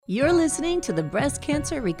You're listening to the Breast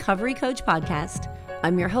Cancer Recovery Coach podcast.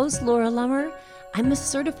 I'm your host, Laura Lummer. I'm a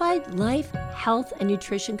certified life, health, and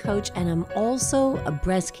nutrition coach, and I'm also a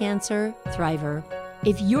breast cancer thriver.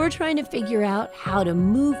 If you're trying to figure out how to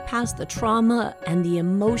move past the trauma and the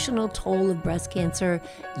emotional toll of breast cancer,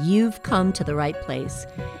 you've come to the right place.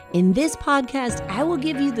 In this podcast, I will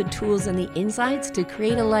give you the tools and the insights to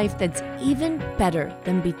create a life that's even better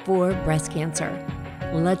than before breast cancer.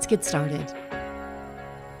 Let's get started.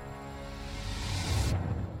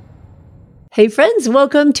 Hey friends,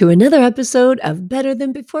 welcome to another episode of Better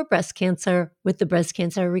Than Before Breast Cancer with the Breast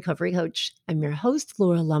Cancer Recovery Coach. I'm your host,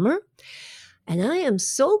 Laura Lummer, and I am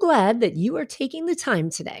so glad that you are taking the time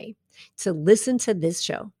today to listen to this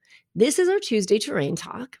show. This is our Tuesday Terrain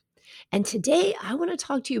Talk, and today I want to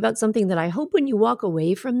talk to you about something that I hope when you walk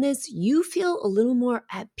away from this, you feel a little more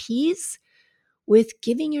at peace with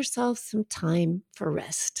giving yourself some time for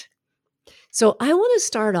rest. So I want to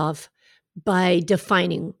start off by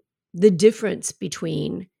defining the difference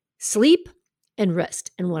between sleep and rest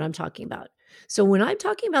and what I'm talking about. So when I'm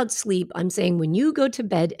talking about sleep, I'm saying when you go to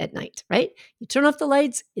bed at night, right? You turn off the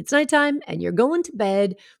lights, it's nighttime, and you're going to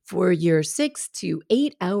bed for your 6 to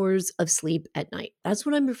 8 hours of sleep at night. That's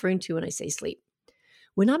what I'm referring to when I say sleep.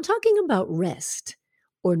 When I'm talking about rest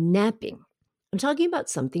or napping, I'm talking about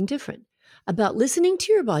something different, about listening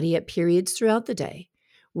to your body at periods throughout the day,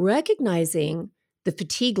 recognizing the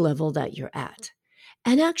fatigue level that you're at,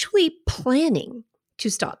 and actually planning to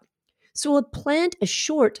stop. So a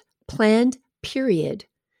short planned period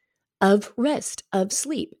of rest, of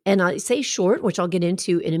sleep. And I say short, which I'll get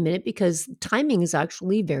into in a minute because timing is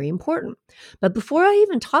actually very important. But before I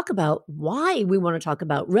even talk about why we want to talk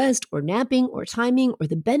about rest or napping or timing or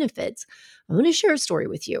the benefits, I want to share a story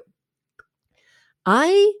with you.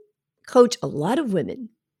 I coach a lot of women,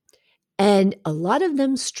 and a lot of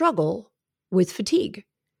them struggle with fatigue.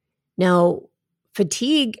 Now,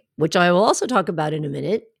 fatigue, which I will also talk about in a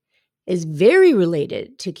minute, is very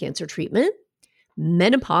related to cancer treatment,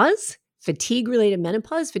 menopause, fatigue-related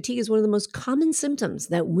menopause. Fatigue is one of the most common symptoms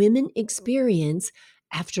that women experience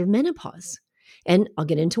after menopause. And I'll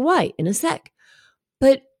get into why in a sec.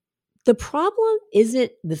 But the problem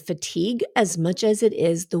isn't the fatigue as much as it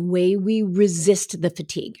is the way we resist the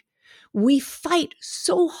fatigue. We fight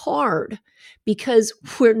so hard because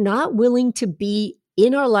we're not willing to be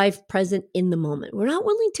in our life present in the moment. We're not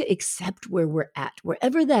willing to accept where we're at,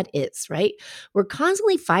 wherever that is, right? We're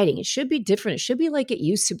constantly fighting. It should be different. It should be like it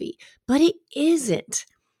used to be, but it isn't.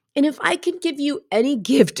 And if I could give you any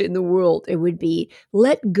gift in the world, it would be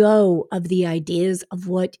let go of the ideas of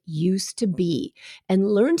what used to be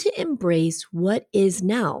and learn to embrace what is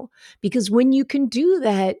now. Because when you can do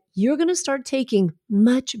that, you're going to start taking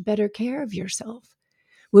much better care of yourself.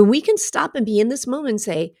 When we can stop and be in this moment and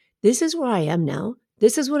say, this is where I am now.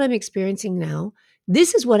 This is what I'm experiencing now.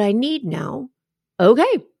 This is what I need now.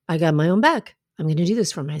 Okay, I got my own back. I'm going to do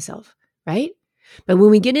this for myself, right? But when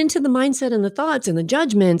we get into the mindset and the thoughts and the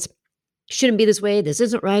judgments, shouldn't be this way. This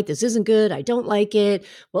isn't right. This isn't good. I don't like it.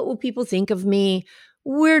 What will people think of me?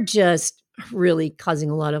 We're just really causing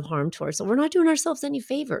a lot of harm to ourselves. We're not doing ourselves any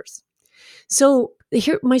favors. So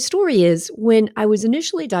here, my story is when I was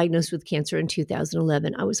initially diagnosed with cancer in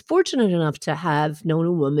 2011, I was fortunate enough to have known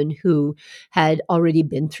a woman who had already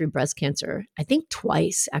been through breast cancer. I think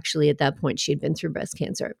twice, actually, at that point, she had been through breast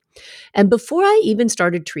cancer. And before I even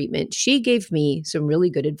started treatment, she gave me some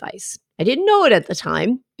really good advice. I didn't know it at the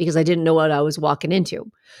time because I didn't know what I was walking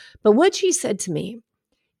into. But what she said to me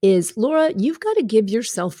is, Laura, you've got to give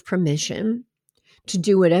yourself permission to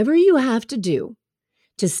do whatever you have to do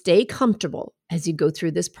to stay comfortable as you go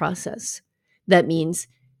through this process. That means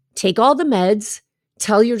take all the meds,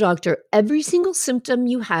 tell your doctor every single symptom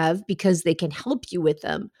you have because they can help you with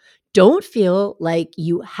them. Don't feel like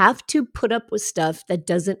you have to put up with stuff that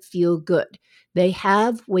doesn't feel good. They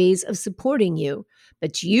have ways of supporting you,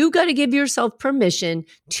 but you got to give yourself permission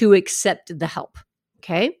to accept the help.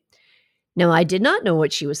 Okay? Now, I did not know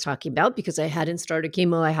what she was talking about because I hadn't started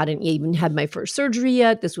chemo. I hadn't even had my first surgery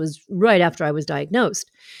yet. This was right after I was diagnosed.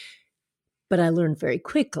 But I learned very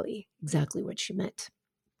quickly exactly what she meant.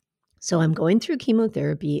 So I'm going through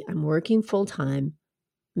chemotherapy. I'm working full time.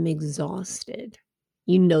 I'm exhausted.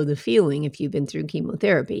 You know the feeling if you've been through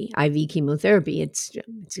chemotherapy, IV chemotherapy. It's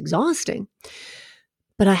exhausting.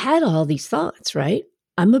 But I had all these thoughts, right?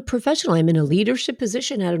 I'm a professional. I'm in a leadership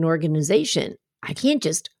position at an organization. I can't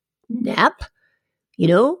just nap.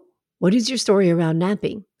 What is your story around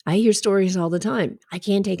napping? I hear stories all the time. I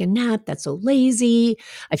can't take a nap. That's so lazy.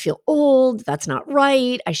 I feel old. That's not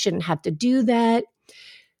right. I shouldn't have to do that.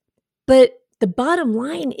 But the bottom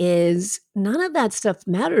line is none of that stuff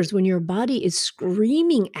matters when your body is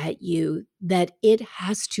screaming at you that it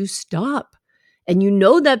has to stop. And you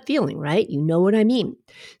know that feeling, right? You know what I mean.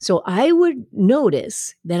 So I would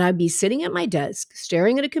notice that I'd be sitting at my desk,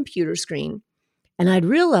 staring at a computer screen, and I'd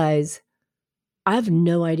realize I have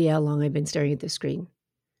no idea how long I've been staring at this screen.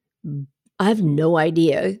 I have no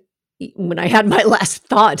idea when I had my last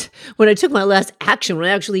thought, when I took my last action, when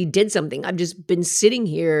I actually did something. I've just been sitting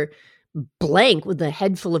here blank with a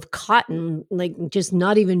head full of cotton, like just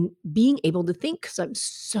not even being able to think because I'm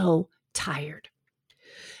so tired.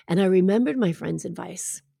 And I remembered my friend's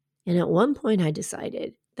advice. And at one point I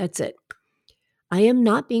decided, that's it. I am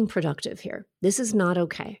not being productive here. This is not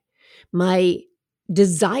okay. My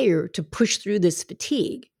desire to push through this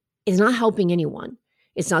fatigue is not helping anyone.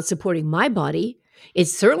 It's not supporting my body.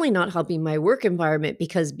 It's certainly not helping my work environment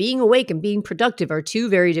because being awake and being productive are two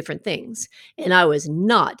very different things. And I was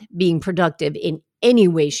not being productive in any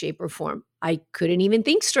way, shape, or form. I couldn't even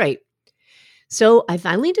think straight. So I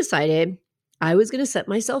finally decided I was going to set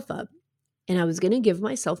myself up and I was going to give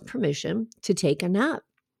myself permission to take a nap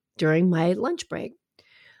during my lunch break.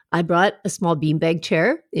 I brought a small beanbag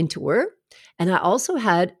chair into work. And I also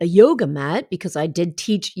had a yoga mat because I did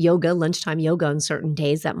teach yoga, lunchtime yoga on certain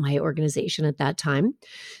days at my organization at that time.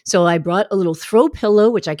 So I brought a little throw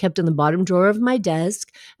pillow, which I kept in the bottom drawer of my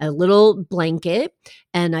desk, a little blanket,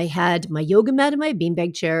 and I had my yoga mat and my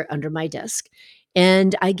beanbag chair under my desk.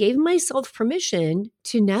 And I gave myself permission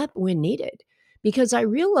to nap when needed because I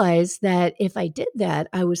realized that if I did that,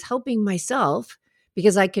 I was helping myself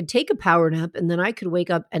because I could take a power nap and then I could wake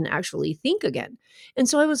up and actually think again. And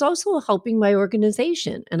so I was also helping my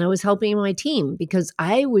organization and I was helping my team because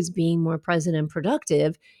I was being more present and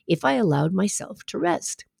productive if I allowed myself to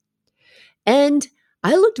rest. And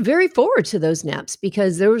I looked very forward to those naps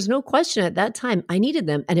because there was no question at that time I needed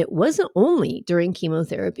them. And it wasn't only during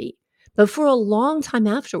chemotherapy, but for a long time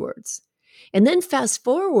afterwards. And then fast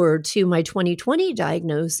forward to my 2020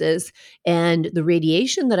 diagnosis and the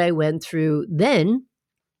radiation that I went through then,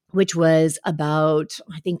 which was about,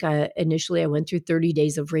 I think initially I went through 30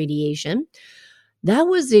 days of radiation. That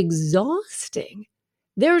was exhausting.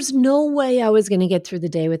 There's no way I was going to get through the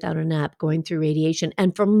day without a nap going through radiation.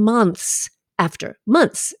 And for months after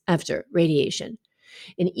radiation.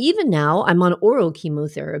 And even now, I'm on oral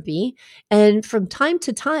chemotherapy. And from time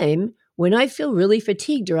to time, when I feel really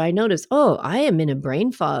fatigued or I notice, oh, I am in a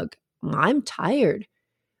brain fog, I'm tired,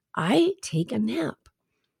 I take a nap.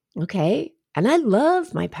 Okay. And I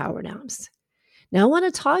love my power naps. Now, I want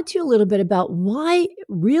to talk to you a little bit about why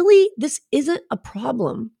really this isn't a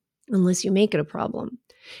problem unless you make it a problem,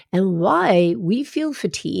 and why we feel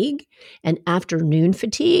fatigue and afternoon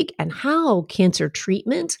fatigue, and how cancer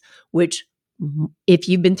treatment, which if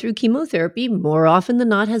you've been through chemotherapy, more often than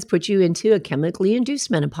not has put you into a chemically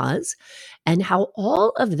induced menopause, and how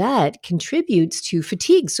all of that contributes to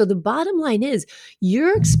fatigue. So the bottom line is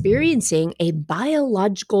you're experiencing a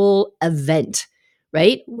biological event,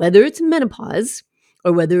 right? Whether it's menopause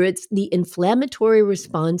or whether it's the inflammatory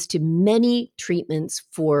response to many treatments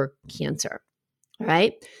for cancer. All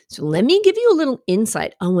right. So let me give you a little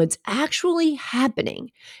insight on what's actually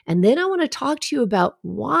happening. And then I want to talk to you about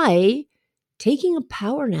why taking a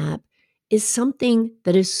power nap is something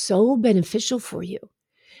that is so beneficial for you.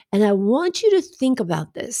 And I want you to think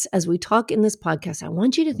about this as we talk in this podcast. I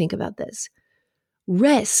want you to think about this.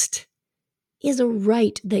 Rest is a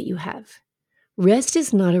right that you have. Rest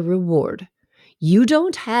is not a reward. You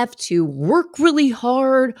don't have to work really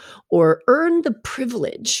hard or earn the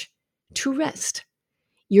privilege to rest.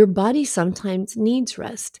 Your body sometimes needs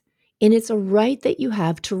rest, and it's a right that you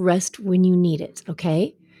have to rest when you need it,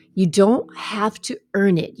 okay? You don't have to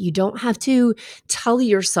earn it. You don't have to tell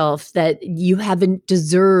yourself that you haven't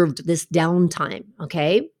deserved this downtime,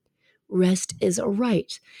 okay? Rest is a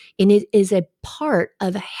right, and it is a part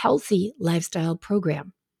of a healthy lifestyle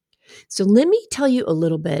program. So let me tell you a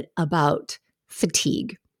little bit about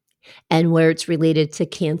fatigue and where it's related to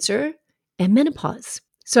cancer and menopause.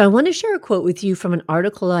 So I want to share a quote with you from an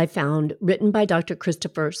article I found written by Dr.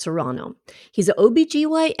 Christopher Serrano. He's an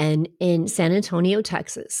OBGYN in San Antonio,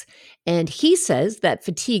 Texas. And he says that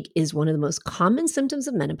fatigue is one of the most common symptoms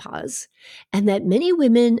of menopause, and that many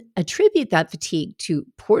women attribute that fatigue to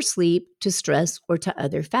poor sleep, to stress, or to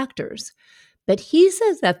other factors. But he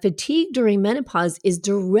says that fatigue during menopause is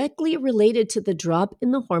directly related to the drop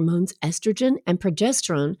in the hormones estrogen and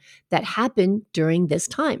progesterone that happen during this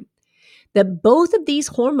time. That both of these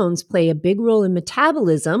hormones play a big role in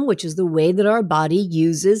metabolism, which is the way that our body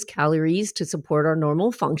uses calories to support our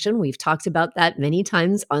normal function. We've talked about that many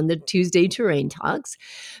times on the Tuesday Terrain Talks.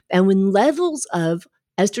 And when levels of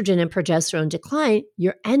estrogen and progesterone decline,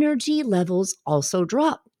 your energy levels also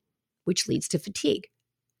drop, which leads to fatigue.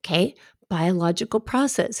 Okay? Biological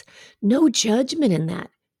process. No judgment in that.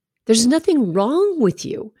 There's nothing wrong with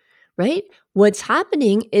you, right? What's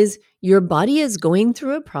happening is your body is going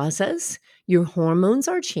through a process, your hormones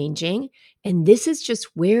are changing, and this is just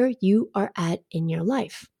where you are at in your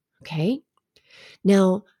life. Okay?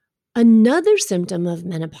 Now, another symptom of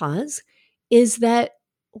menopause is that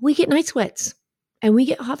we get night sweats and we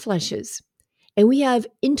get hot flashes and we have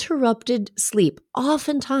interrupted sleep,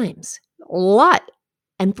 oftentimes, a lot,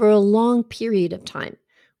 and for a long period of time.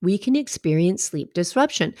 We can experience sleep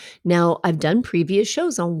disruption. Now, I've done previous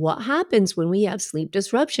shows on what happens when we have sleep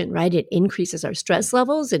disruption, right? It increases our stress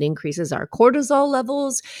levels, it increases our cortisol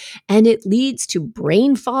levels, and it leads to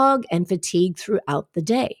brain fog and fatigue throughout the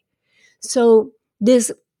day. So,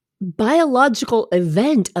 this biological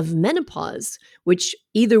event of menopause, which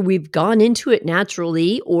either we've gone into it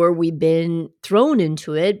naturally or we've been thrown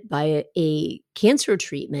into it by a cancer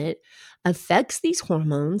treatment, affects these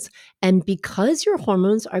hormones. And because your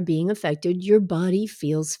hormones are being affected, your body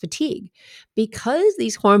feels fatigue. Because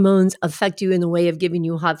these hormones affect you in the way of giving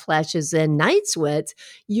you hot flashes and night sweats,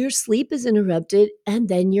 your sleep is interrupted and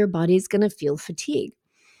then your body's going to feel fatigue.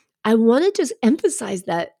 I want to just emphasize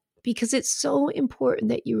that because it's so important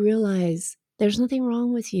that you realize there's nothing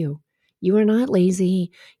wrong with you. You are not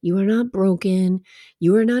lazy. You are not broken.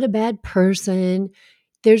 You are not a bad person.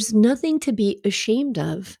 There's nothing to be ashamed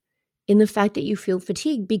of in the fact that you feel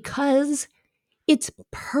fatigued because it's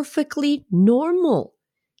perfectly normal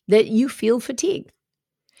that you feel fatigued.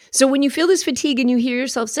 So when you feel this fatigue and you hear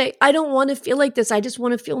yourself say, I don't want to feel like this, I just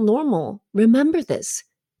want to feel normal, remember this.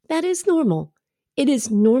 That is normal. It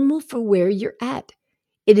is normal for where you're at.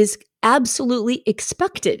 It is absolutely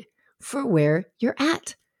expected for where you're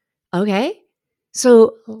at. Okay?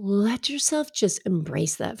 So let yourself just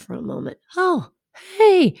embrace that for a moment. Oh,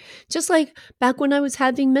 hey, just like back when I was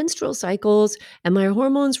having menstrual cycles and my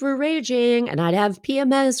hormones were raging and I'd have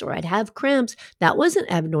PMS or I'd have cramps, that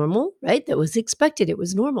wasn't abnormal, right? That was expected. It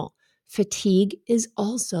was normal. Fatigue is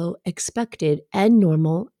also expected and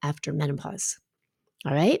normal after menopause.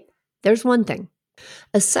 All right? There's one thing.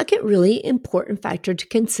 A second really important factor to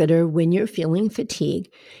consider when you're feeling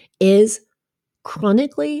fatigue is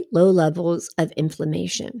chronically low levels of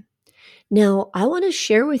inflammation. Now, I want to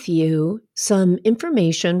share with you some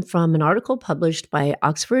information from an article published by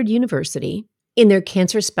Oxford University in their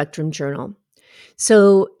Cancer Spectrum journal.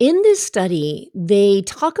 So, in this study, they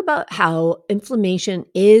talk about how inflammation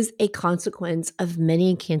is a consequence of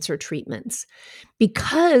many cancer treatments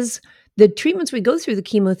because the treatments we go through, the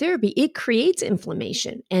chemotherapy, it creates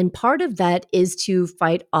inflammation. And part of that is to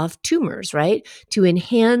fight off tumors, right? To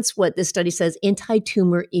enhance what the study says,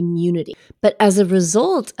 anti-tumor immunity. But as a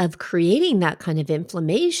result of creating that kind of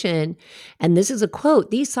inflammation, and this is a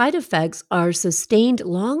quote, these side effects are sustained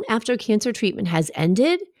long after cancer treatment has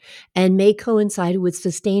ended and may coincide with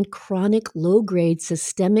sustained chronic low-grade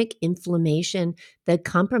systemic inflammation that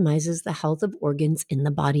compromises the health of organs in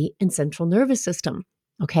the body and central nervous system.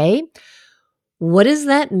 Okay? What does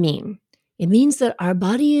that mean? It means that our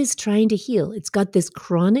body is trying to heal. It's got this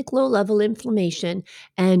chronic low-level inflammation.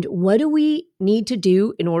 And what do we need to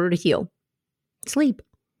do in order to heal? Sleep.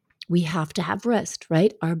 We have to have rest,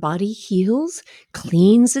 right? Our body heals,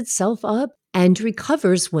 cleans itself up, and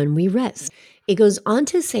recovers when we rest. It goes on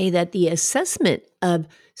to say that the assessment of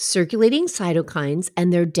circulating cytokines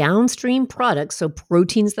and their downstream products, so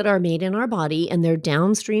proteins that are made in our body and their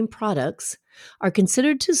downstream products, are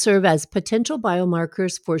considered to serve as potential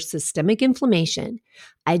biomarkers for systemic inflammation,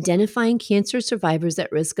 identifying cancer survivors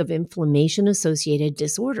at risk of inflammation-associated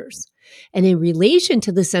disorders. And in relation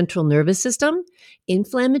to the central nervous system,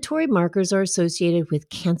 inflammatory markers are associated with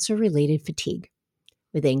cancer-related fatigue,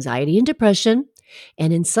 with anxiety and depression,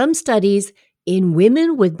 and in some studies, in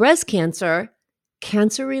women with breast cancer,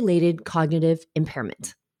 cancer-related cognitive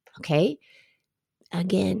impairment. Okay?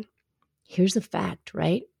 Again, here's a fact,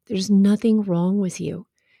 right? There's nothing wrong with you.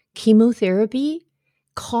 Chemotherapy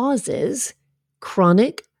causes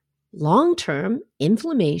chronic, long-term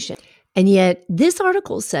inflammation. And yet, this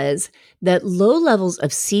article says that low levels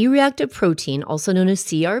of C-reactive protein, also known as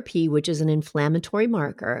CRP, which is an inflammatory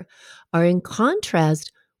marker, are in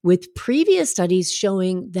contrast with previous studies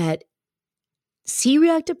showing that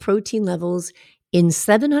C-reactive protein levels in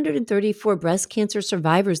 734 breast cancer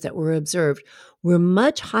survivors that were observed were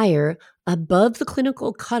much higher, above the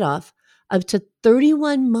clinical cutoff, up to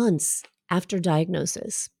 31 months after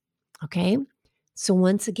diagnosis. Okay? So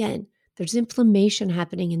once again, there's inflammation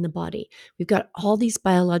happening in the body. We've got all these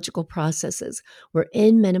biological processes. We're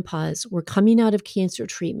in menopause. We're coming out of cancer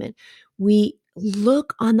treatment. We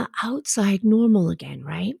look on the outside normal again,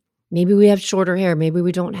 right? Maybe we have shorter hair, maybe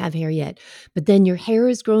we don't have hair yet, but then your hair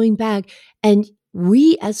is growing back. And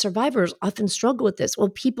we as survivors often struggle with this. Well,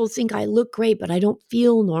 people think I look great, but I don't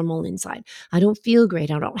feel normal inside. I don't feel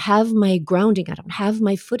great. I don't have my grounding. I don't have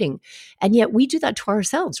my footing. And yet we do that to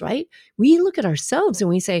ourselves, right? We look at ourselves and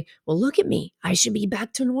we say, well, look at me. I should be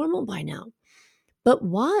back to normal by now. But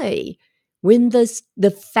why? When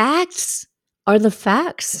the facts are the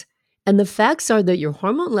facts. And the facts are that your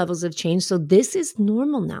hormone levels have changed. So this is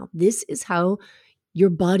normal now. This is how your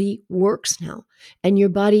body works now. And your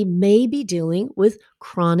body may be dealing with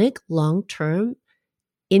chronic long-term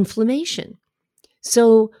inflammation.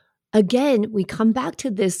 So again, we come back to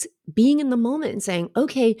this being in the moment and saying,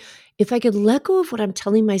 okay, if I could let go of what I'm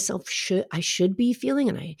telling myself I should be feeling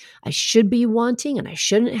and I should be wanting and I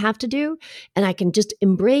shouldn't have to do, and I can just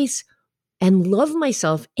embrace and love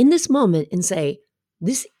myself in this moment and say,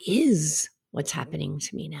 this is what's happening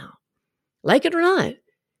to me now. Like it or not,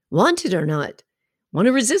 want it or not, want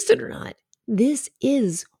to resist it or not, this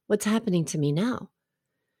is what's happening to me now.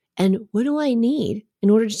 And what do I need in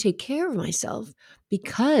order to take care of myself?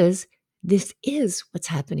 Because this is what's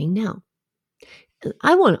happening now. And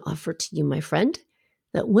I want to offer to you, my friend,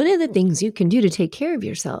 that one of the things you can do to take care of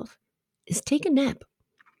yourself is take a nap.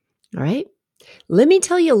 All right? Let me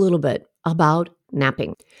tell you a little bit about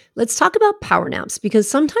napping. Let's talk about power naps, because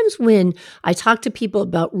sometimes when I talk to people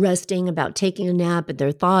about resting, about taking a nap and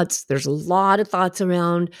their thoughts, there's a lot of thoughts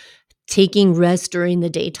around taking rest during the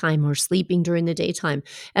daytime or sleeping during the daytime.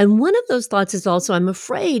 And one of those thoughts is also, I'm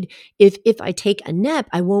afraid if I take a nap,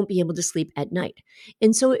 I won't be able to sleep at night.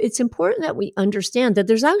 And so it's important that we understand that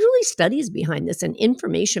there's actually studies behind this and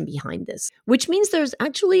information behind this, which means there's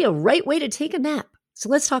actually a right way to take a nap. So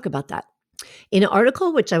let's talk about that. In an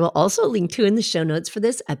article, which I will also link to in the show notes for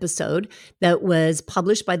this episode, that was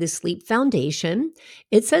published by the Sleep Foundation,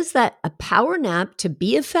 it says that a power nap to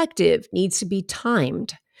be effective needs to be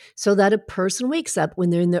timed so that a person wakes up when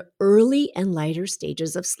they're in the early and lighter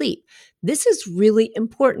stages of sleep. This is really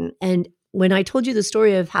important. And when I told you the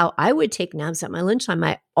story of how I would take naps at my lunchtime,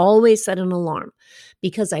 I always set an alarm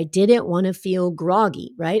because I didn't want to feel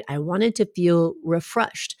groggy, right? I wanted to feel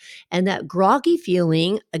refreshed. And that groggy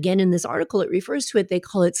feeling, again, in this article, it refers to it, they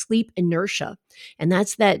call it sleep inertia. And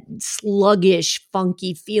that's that sluggish,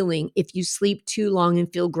 funky feeling if you sleep too long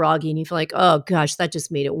and feel groggy and you feel like, oh gosh, that just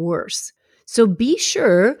made it worse. So be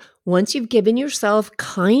sure, once you've given yourself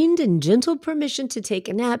kind and gentle permission to take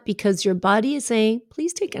a nap, because your body is saying,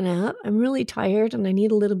 please take a nap. I'm really tired and I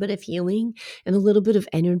need a little bit of healing and a little bit of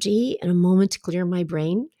energy and a moment to clear my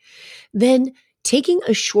brain. Then taking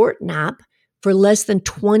a short nap for less than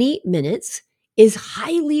 20 minutes is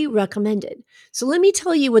highly recommended. So let me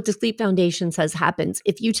tell you what the Sleep Foundation says happens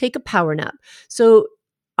if you take a power nap. So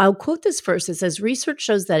I'll quote this first. It says, research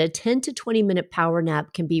shows that a 10 to 20-minute power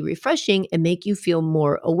nap can be refreshing and make you feel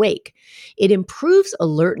more awake. It improves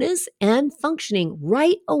alertness and functioning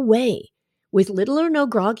right away with little or no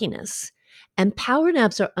grogginess. And power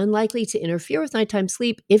naps are unlikely to interfere with nighttime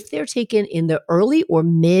sleep if they're taken in the early or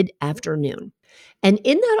mid-afternoon. And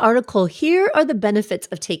in that article, here are the benefits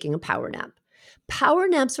of taking a power nap. Power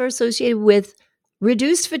naps are associated with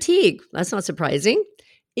reduced fatigue. That's not surprising.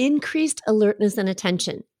 Increased alertness and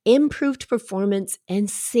attention, improved performance and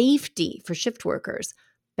safety for shift workers,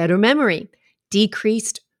 better memory,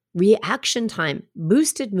 decreased reaction time,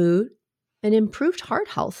 boosted mood, and improved heart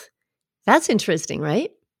health. That's interesting,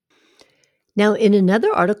 right? Now, in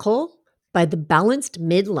another article by The Balanced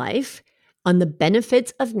Midlife on the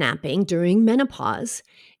benefits of napping during menopause,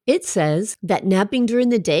 it says that napping during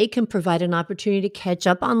the day can provide an opportunity to catch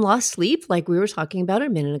up on lost sleep, like we were talking about a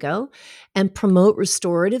minute ago, and promote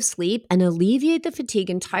restorative sleep and alleviate the fatigue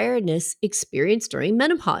and tiredness experienced during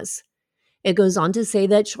menopause. It goes on to say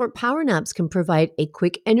that short power naps can provide a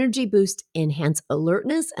quick energy boost, enhance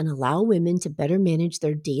alertness, and allow women to better manage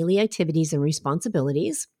their daily activities and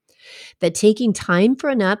responsibilities. That taking time for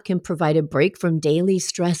a nap can provide a break from daily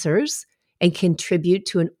stressors and contribute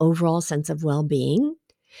to an overall sense of well-being.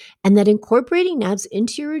 And that incorporating naps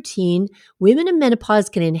into your routine, women in menopause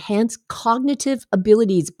can enhance cognitive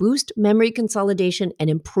abilities, boost memory consolidation, and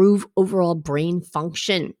improve overall brain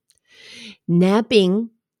function.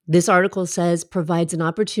 Napping, this article says, provides an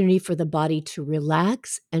opportunity for the body to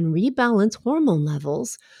relax and rebalance hormone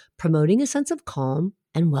levels, promoting a sense of calm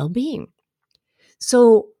and well-being.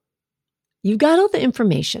 So you've got all the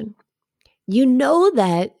information. You know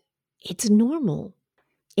that it's normal.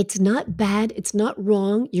 It's not bad. It's not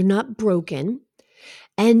wrong. You're not broken.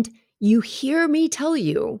 And you hear me tell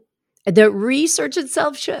you that research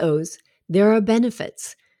itself shows there are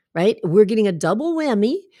benefits. right? We're getting a double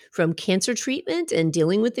whammy from cancer treatment and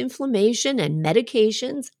dealing with inflammation and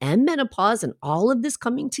medications and menopause and all of this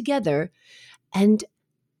coming together. And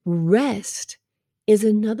rest is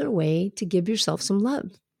another way to give yourself some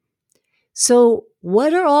love. So,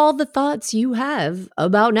 what are all the thoughts you have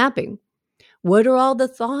about napping? What are all the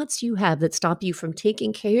thoughts you have that stop you from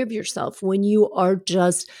taking care of yourself when you are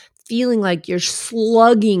just feeling like you're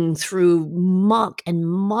slugging through muck and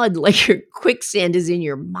mud, like your quicksand is in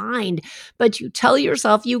your mind, but you tell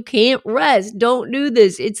yourself you can't rest, don't do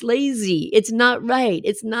this, it's lazy, it's not right,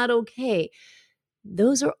 it's not okay?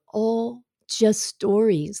 Those are all just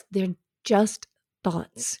stories. They're just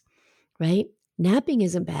thoughts, right? Napping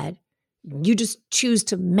isn't bad. You just choose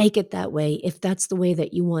to make it that way if that's the way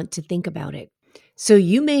that you want to think about it. So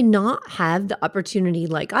you may not have the opportunity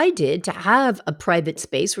like I did to have a private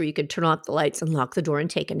space where you could turn off the lights and lock the door and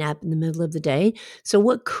take a nap in the middle of the day. So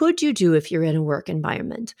what could you do if you're in a work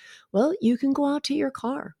environment? Well, you can go out to your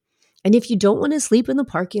car. And if you don't want to sleep in the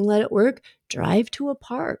parking lot at work, drive to a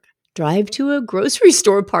park. Drive to a grocery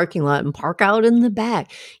store parking lot and park out in the back.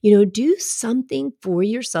 Do something for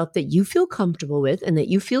yourself that you feel comfortable with and that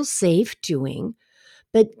you feel safe doing,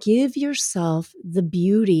 but give yourself the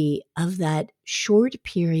beauty of that short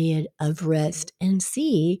period of rest and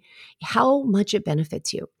see how much it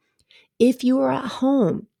benefits you. If you are at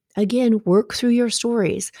home, again, work through your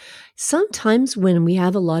stories. Sometimes when we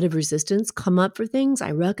have a lot of resistance come up for things,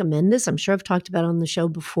 I recommend this. I'm sure I've talked about it on the show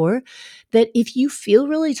before, that if you feel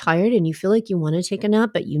really tired and you feel like you want to take a nap,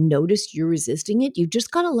 but you notice you're resisting it, you've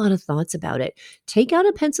just got a lot of thoughts about it. Take out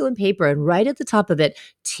a pencil and paper and write at the top of it,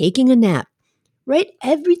 taking a nap. Write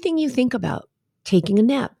everything you think about taking a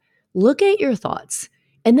nap. Look at your thoughts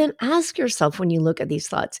and then ask yourself when you look at these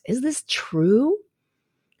thoughts, is this true?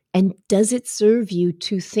 And does it serve you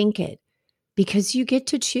to think it? Because you get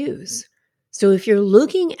to choose. So if you're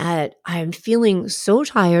looking at, I'm feeling so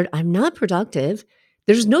tired, I'm not productive,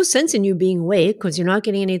 there's no sense in you being awake because you're not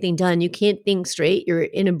getting anything done. You can't think straight. You're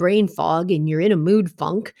in a brain fog and you're in a mood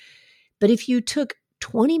funk. But if you took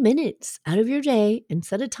 20 minutes out of your day and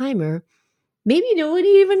set a timer, maybe nobody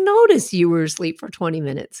even noticed you were asleep for 20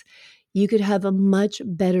 minutes. You could have a much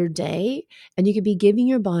better day and you could be giving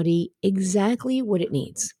your body exactly what it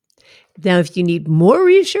needs. Now, if you need more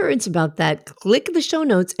reassurance about that, click the show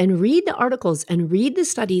notes and read the articles and read the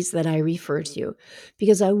studies that I refer to,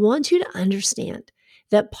 because I want you to understand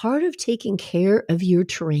that part of taking care of your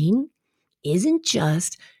terrain isn't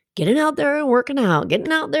just getting out there and working out,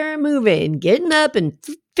 getting out there and moving, getting up and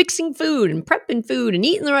fixing food and prepping food and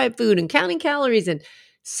eating the right food and counting calories. And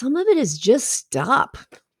some of it is just stop,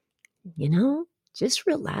 just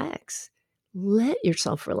relax. Let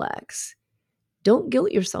yourself relax. Don't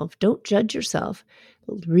guilt yourself. Don't judge yourself.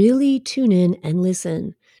 Really tune in and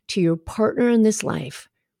listen to your partner in this life,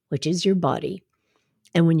 which is your body.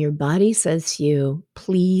 And when your body says to you,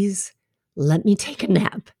 please let me take a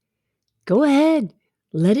nap, go ahead,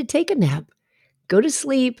 let it take a nap. Go to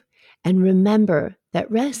sleep and remember that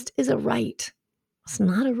rest is a right. It's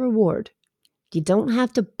not a reward. You don't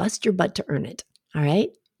have to bust your butt to earn it. All right?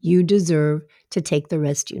 You deserve to take the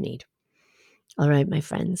rest you need. All right, my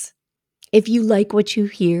friends. If you like what you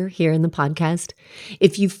hear here in the podcast,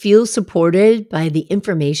 if you feel supported by the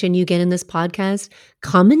information you get in this podcast,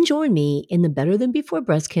 come and join me in the Better Than Before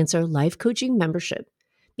Breast Cancer Life Coaching membership,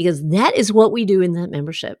 because that is what we do in that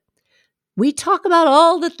membership. We talk about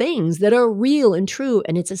all the things that are real and true,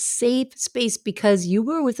 and it's a safe space because you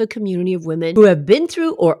are with a community of women who have been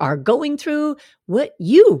through or are going through what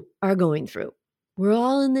you are going through. We're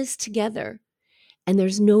all in this together. And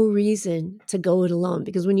there's no reason to go it alone,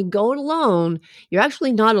 because when you go it alone, you're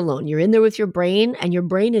actually not alone. You're in there with your brain, and your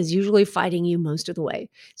brain is usually fighting you most of the way.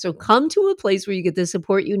 So come to a place where you get the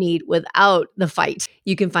support you need without the fight.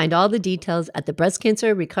 You can find all the details at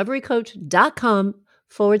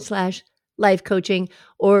thebreastcancerrecoverycoach.com/life coaching,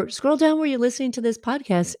 or scroll down where you're listening to this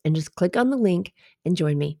podcast and just click on the link and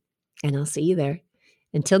join me. And I'll see you there.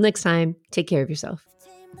 Until next time, take care of yourself.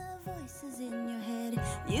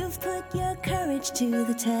 You've put your courage to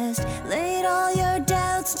the test, laid all your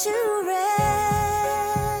doubts to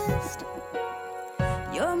rest.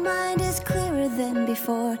 Your mind is clearer than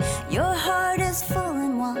before, your heart is full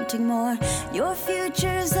and wanting more, your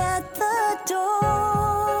future's at the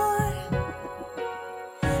door.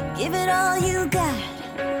 Give it all you got,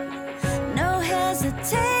 no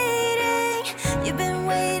hesitating, you've been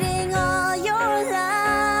waiting all your life.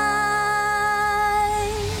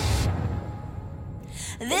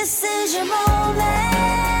 This is your moment.